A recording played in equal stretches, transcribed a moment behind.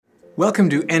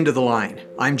Welcome to End of the Line.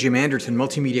 I'm Jim Anderton,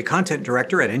 Multimedia Content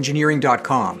Director at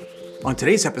Engineering.com. On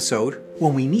today's episode,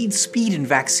 when we need speed in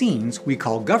vaccines, we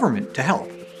call government to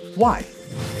help. Why?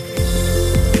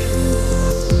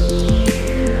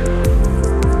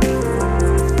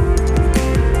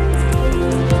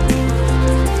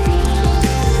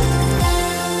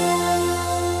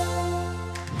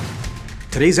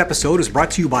 Today's episode is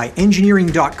brought to you by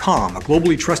Engineering.com, a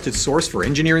globally trusted source for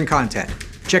engineering content.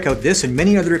 Check out this and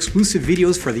many other exclusive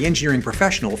videos for the engineering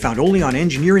professional found only on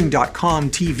Engineering.com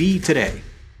TV today.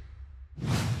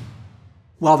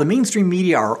 While the mainstream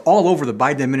media are all over the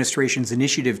Biden administration's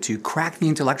initiative to crack the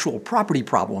intellectual property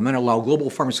problem and allow global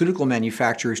pharmaceutical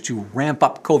manufacturers to ramp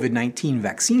up COVID-19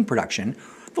 vaccine production,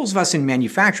 those of us in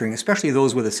manufacturing, especially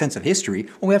those with a sense of history,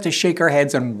 we have to shake our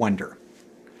heads and wonder.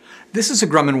 This is a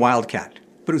Grumman Wildcat,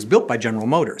 but it was built by General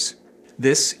Motors.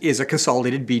 This is a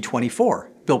consolidated B-24,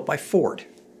 built by Ford.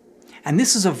 And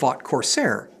this is a Vought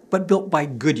Corsair, but built by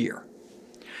Goodyear.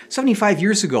 75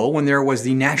 years ago, when there was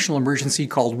the national emergency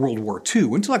called World War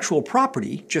II, intellectual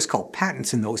property, just called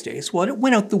patents in those days, well, it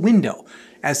went out the window,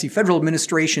 as the Federal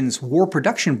Administration's War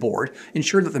Production Board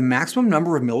ensured that the maximum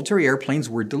number of military airplanes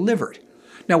were delivered.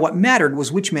 Now, what mattered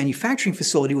was which manufacturing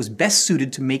facility was best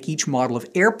suited to make each model of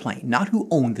airplane, not who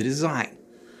owned the design.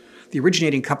 The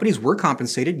originating companies were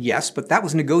compensated, yes, but that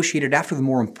was negotiated after the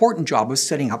more important job of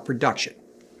setting up production.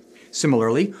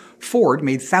 Similarly, Ford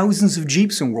made thousands of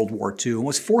Jeeps in World War II and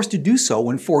was forced to do so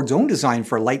when Ford's own design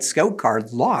for a light scout car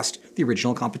lost the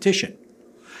original competition.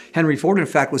 Henry Ford, in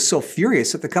fact, was so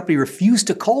furious that the company refused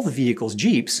to call the vehicles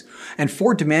Jeeps, and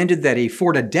Ford demanded that a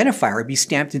Ford identifier be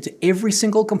stamped into every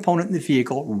single component in the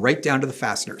vehicle, right down to the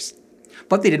fasteners.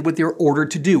 But they did what they were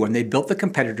ordered to do, and they built the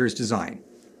competitor's design.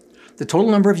 The total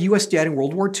number of U.S. dead in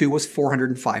World War II was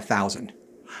 405,000.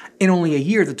 In only a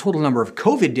year, the total number of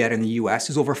COVID dead in the U.S.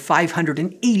 is over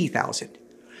 580,000.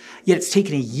 Yet it's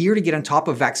taken a year to get on top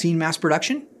of vaccine mass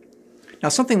production? Now,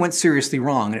 something went seriously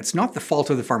wrong, and it's not the fault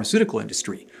of the pharmaceutical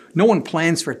industry. No one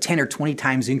plans for a 10 or 20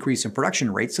 times increase in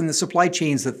production rates, and the supply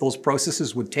chains that those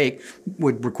processes would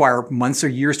require months or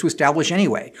years to establish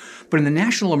anyway. But in the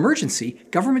national emergency,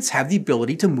 governments have the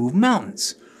ability to move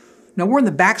mountains. Now, we're on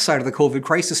the backside of the COVID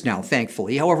crisis now,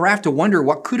 thankfully. However, I have to wonder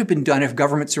what could have been done if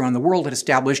governments around the world had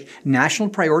established national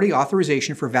priority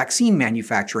authorization for vaccine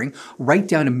manufacturing, right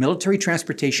down to military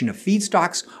transportation of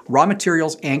feedstocks, raw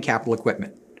materials, and capital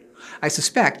equipment. I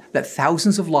suspect that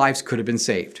thousands of lives could have been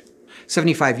saved.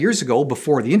 75 years ago,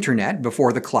 before the internet,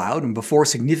 before the cloud, and before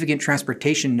significant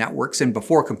transportation networks, and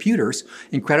before computers,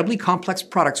 incredibly complex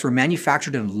products were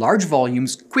manufactured in large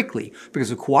volumes quickly because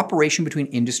of cooperation between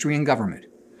industry and government.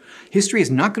 History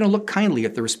is not going to look kindly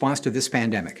at the response to this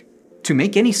pandemic. To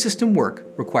make any system work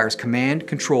requires command,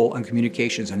 control, and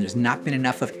communications, and there's not been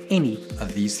enough of any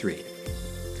of these three.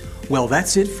 Well,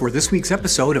 that's it for this week's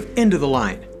episode of End of the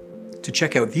Line. To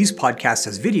check out these podcasts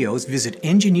as videos, visit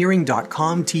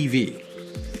Engineering.com TV.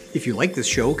 If you like this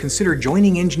show, consider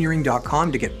joining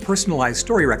Engineering.com to get personalized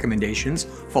story recommendations,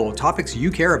 follow topics you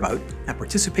care about, and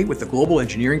participate with the global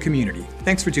engineering community.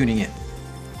 Thanks for tuning in.